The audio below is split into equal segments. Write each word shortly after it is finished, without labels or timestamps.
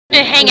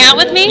To hang out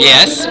with me?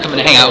 Yes, coming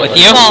to hang out with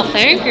you. Well,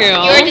 thank you.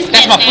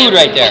 That's my food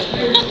right there.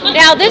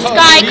 Now, this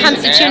guy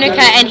comes to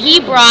Tunica, and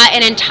he brought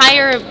an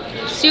entire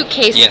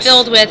suitcase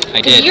filled with... I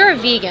did. You're a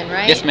vegan,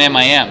 right? Yes, ma'am,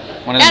 I am.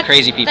 One of those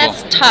crazy people.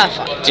 That's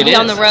tough to be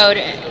on the road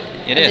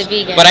as a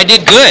vegan. But I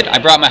did good. I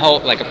brought my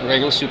whole, like a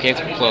regular suitcase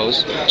with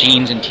clothes,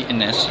 jeans, and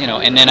this, you know,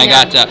 and then I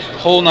got a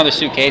whole nother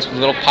suitcase with a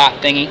little pot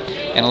thingy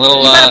and a little...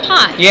 You bought a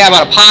pot? Yeah, I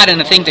bought a pot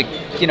and a thing to,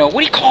 you know, what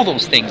do you call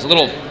those things? A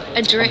little...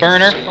 A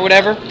burner or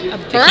whatever. A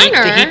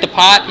burner? To heat the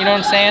pot, you know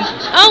what I'm saying?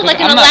 Oh, like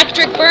an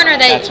electric burner.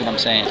 That's what I'm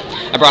saying.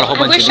 I brought a whole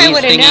bunch of these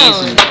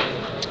thingies.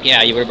 And,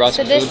 yeah, you would have brought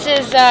some food. So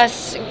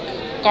this is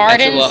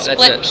garden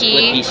split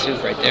pea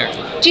soup right there.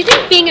 Do you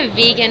think being a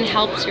vegan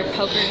helps your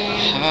poker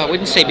game? I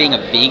wouldn't say being a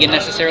vegan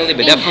necessarily, but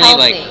being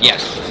definitely healthy. like,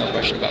 yes, no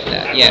question about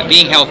that. Yeah,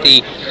 being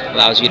healthy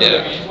allows you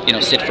to, you know,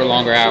 sit for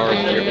longer hours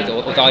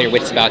with all your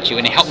wits about you.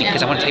 And it helped me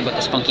because I want to tell you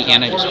about this funky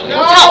hand I just put in.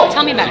 Well,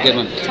 tell me about it. It's a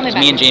good one. Tell me about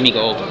me and Jamie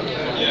Gold.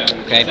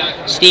 Okay,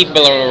 Steve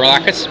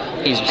Billaracas,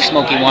 he's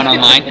smoky one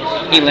online.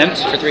 He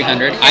limped for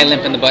 300. I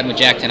limp in the button with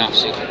Jack 10 off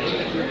soup.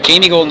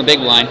 Jamie Gold in the big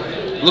blind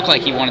looked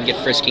like he wanted to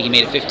get frisky. He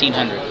made it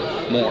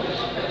 1,500 more.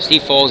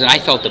 Steve folds, and I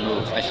felt the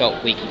move. I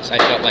felt weakness. I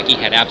felt like he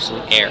had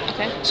absolute air.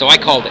 Okay. So I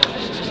called it.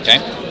 Okay,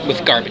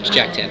 with garbage,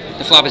 Jack 10.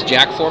 The flop is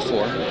Jack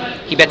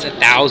 4-4. He bets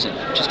 1,000,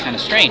 which is kind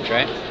of strange,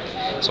 right?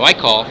 So I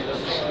call.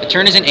 The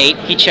turn is an 8.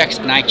 He checks,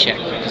 and I check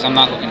because I'm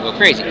not looking to go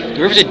crazy.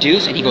 The river's a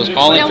deuce, and he goes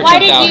all in for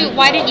 10,000.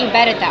 Why didn't you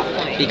bet at that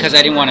point? Because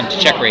I didn't want him to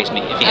check raise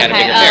me if he had a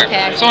bigger pair.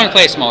 Okay. So I want to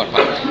play a smaller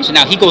pot. So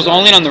now he goes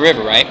all in on the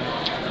river, right?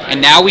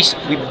 And now we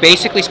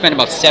basically spend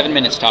about 7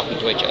 minutes talking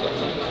to each other.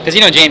 Because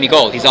you know Jamie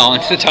Gold, he's all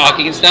into the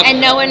talking and stuff. And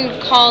no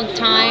one called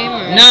time?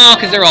 Or? No,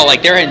 because they're all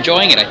like, they're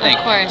enjoying it, I think.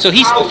 Of course. So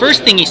the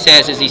first thing he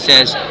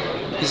says,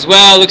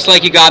 well, looks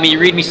like you got me. You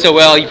read me so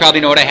well. You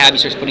probably know what I have. He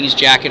starts putting his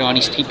jacket on.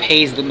 He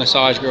pays the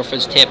massage girl for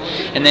his tip.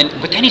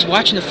 But then he's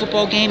watching the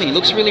football game and he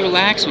looks really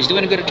relaxed. He's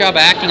doing a good job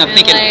of acting. I'm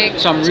thinking,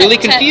 so I'm really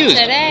confused.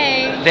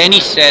 Today. Then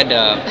he said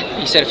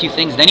a few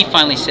things. Then he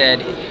finally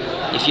said,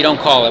 if you don't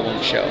call, I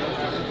won't show.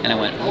 And I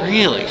went,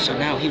 really? So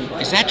now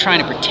is that trying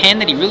to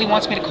pretend that he really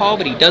wants me to call,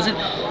 but he doesn't?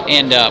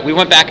 And we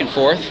went back and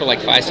forth for like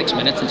 5-6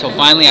 minutes until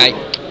finally I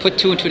put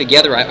 2 and 2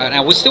 together.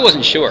 I still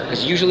wasn't sure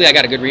because usually I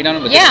got a good read on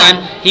him, but this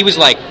time he was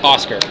like,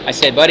 Oscar. I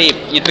said, buddy,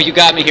 you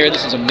got me here.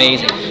 This is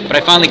amazing. But I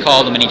finally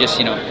called him and he just,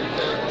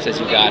 says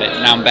you got it.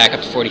 And now I'm back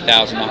up to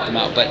 40,000, knocked him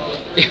out. But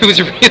it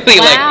was really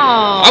like,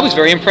 I was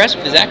very impressed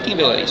with his acting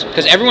abilities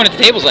because everyone at the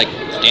table was like,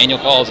 if Daniel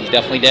calls, he's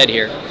definitely dead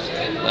here.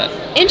 But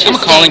interesting.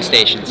 I'm a calling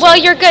station. So. Well,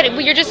 you're good.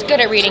 You're just good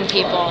at reading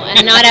people,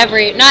 and not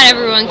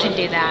everyone can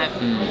do that.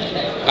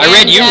 I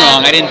read you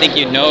wrong. I didn't think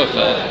you'd know if.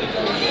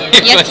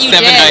 Yes, you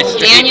did,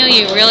 Daniel.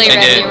 You really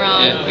read me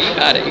wrong.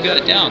 Yeah, you got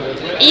it down.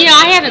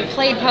 I haven't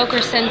played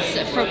poker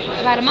for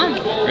about a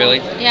month. Really?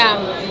 Yeah.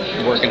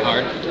 Working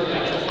hard.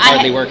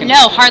 Hardly working.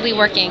 No, hardly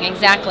working.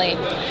 Exactly.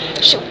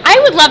 I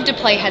would love to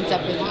play heads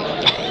up with you.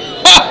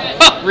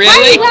 Really?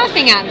 Why are you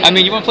laughing at me? I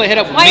mean, you want to play head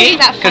up with me? Is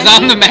that funny? Because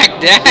I'm the Mack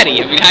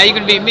Daddy. I mean, how are you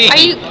going to beat me?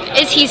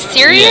 Is he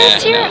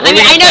serious here? No. I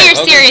mean, I know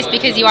you're serious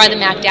because you are the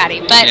Mack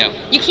Daddy, but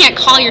you can't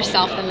call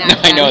yourself the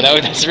Mack Daddy. I know,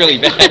 that's really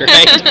bad,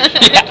 right?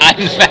 Yeah, I'm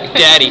the Mack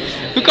Daddy.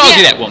 Who calls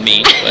you that? Well,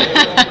 me.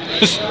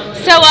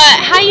 So,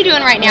 how are you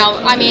doing right now?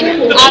 I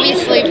mean,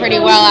 obviously pretty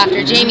well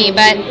after Jamie,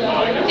 but,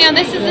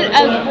 this is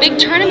a big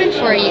tournament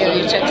for you.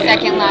 You took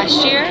second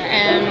last year,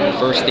 and...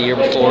 First the year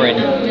before,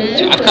 and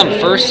I've come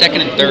first,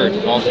 second, and third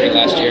all 3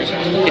 last years.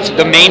 It's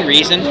the main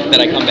reason that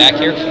I come back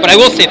here. But I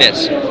will say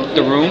this,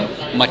 the room,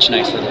 much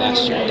nicer than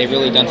last year. They've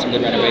really done some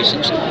good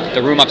renovations.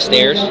 The room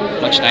upstairs,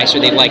 much nicer.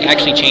 They've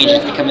actually changed it.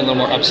 It's becoming a little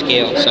more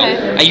upscale. So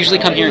I usually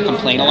come here and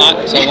complain a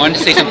lot, so I wanted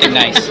to say something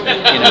nice,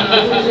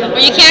 Well,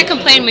 you can't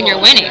complain when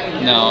you're winning.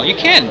 No, you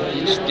can.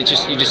 You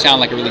just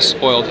sound like a really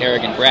spoiled,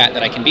 arrogant brat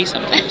that I can be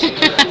sometimes.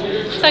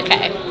 It's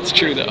okay. It's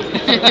true, though.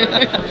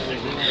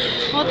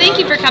 Well, thank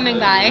you for coming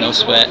by. No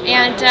sweat.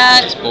 And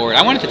I was bored.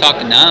 I wanted to talk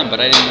to Nam, but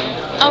I didn't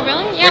know. Oh,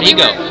 really? Yeah. Where'd he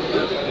go?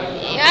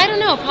 I don't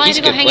know. Probably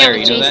to go hang out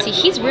with JC.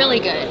 He's really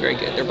good. Very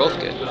good. They're both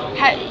good.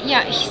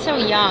 Yeah, he's so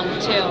young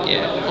too.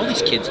 Yeah, all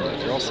these kids,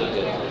 they're all so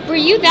good. Were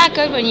you that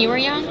good when you were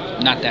young?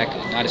 Not that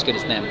good. Not as good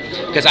as them.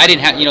 Because I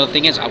didn't have. The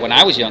thing is, when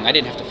I was young, I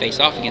didn't have to face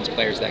off against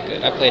players that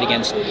good. I played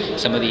against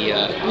some of the you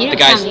the didn't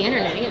guys. On the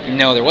internet either.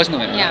 No, there wasn't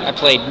no internet. Yeah. I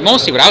played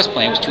mostly what I was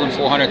playing was 2 and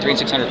 400, 3 and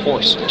 600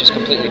 horse, which is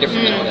completely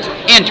different than what it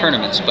is, and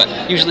tournaments.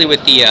 But usually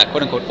with the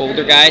quote unquote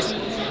older guys,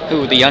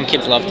 who the young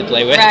kids love to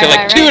play with. They're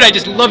like, dude, I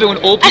just love it when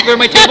old people are at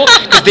my table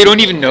because they don't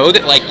even know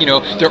that,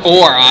 their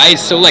ORI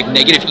is so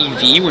negative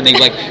EV when they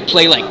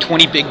play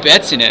 20 big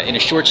bets in a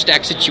short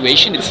stack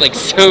situation. It's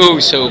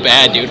so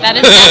bad, dude. That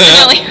is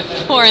definitely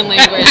a foreign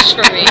language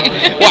for me.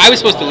 Well, I was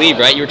supposed to leave,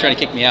 right? You were trying to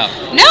kick me out.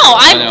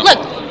 No,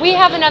 look, we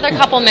have another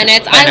couple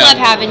minutes. I love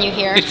having you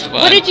here. It's fun.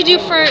 What did you do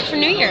for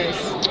New Year's?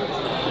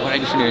 What did I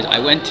do for New Year's? I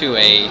went to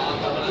a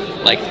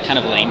kind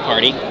of lane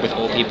party with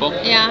old people.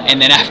 Yeah.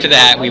 And then after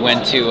that, we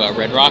went to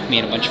Red Rock, me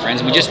and a bunch of friends,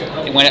 and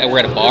we're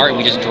at a bar, and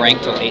we just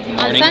drank till 8 in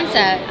the morning. On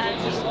Sunset?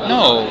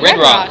 No, Red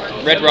Rock.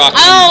 Red Rock.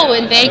 Oh,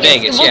 in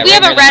Vegas. Well, yeah, we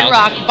have right a near the Red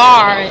Rock house.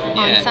 bar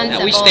on Yeah, Sunset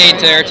no, we Boulevard. stayed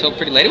there till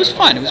pretty late. It was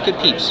fun. It was good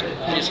peeps.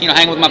 Just,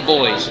 hang with my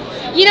boys.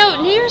 You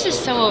know, New Year's is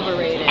so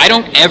overrated. I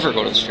don't ever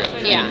go to the strip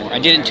anymore. I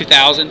did it in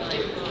 2000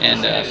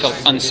 and felt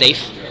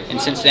unsafe. And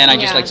since then, I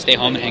just like to stay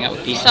home and hang out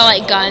with people. So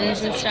like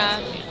guns and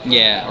stuff.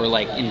 Yeah, or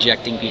like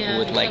injecting people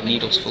with like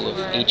needles full of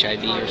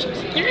HIV or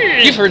something.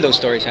 You've heard those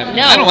stories, haven't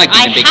you? No, I don't like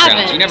being in big haven't.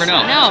 crowds. You never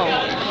know. No.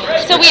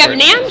 So we have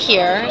Nam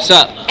here. What's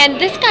up? And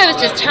this guy was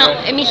just telling,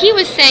 I mean, he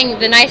was saying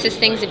the nicest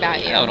things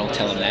about you. No, don't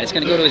tell him that. It's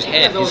going to go to his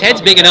head. His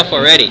head's big enough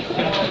already.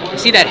 You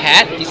see that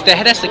hat?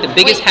 That's like the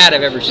biggest hat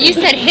I've ever seen. You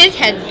said his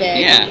head's big.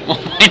 Yeah, well,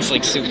 mine's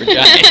like super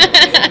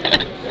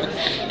giant.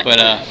 But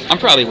I'm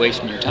probably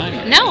wasting your time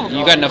here. No.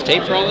 You got enough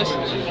tape for all this?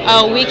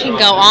 Oh, we can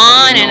go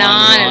on and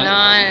on and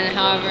on and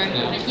however.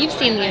 You've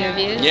seen the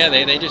interviews. Yeah,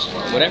 they just,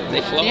 whatever,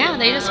 they flow. Yeah,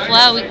 they just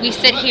flow. We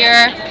sit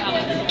here.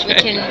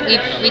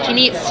 We can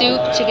eat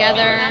soup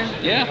together.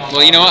 Yeah.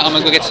 Well, you know what? I'm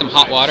gonna go get some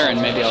hot water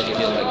and maybe I'll give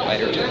you like a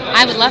bite or two.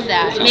 I would love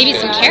that. Maybe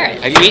some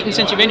carrots. Have you eaten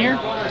since you've been here?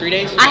 3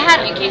 days?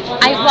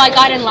 I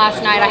got in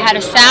last night. I had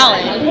a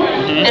salad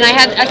and I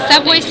had a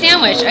Subway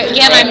sandwich.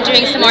 Again, I'm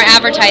doing some more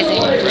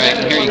advertising.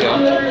 Right. Here you go.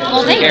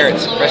 Well, thanks.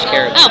 Carrots, fresh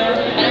carrots. Oh.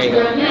 There you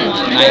go.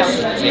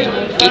 Nice. See,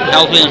 eat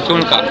healthy and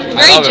tunica.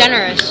 Very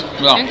generous.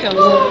 Well, Thank you.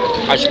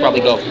 I should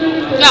probably go.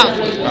 No,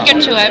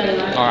 get to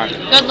it. All right.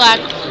 Good luck.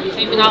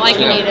 Not like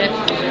you need it.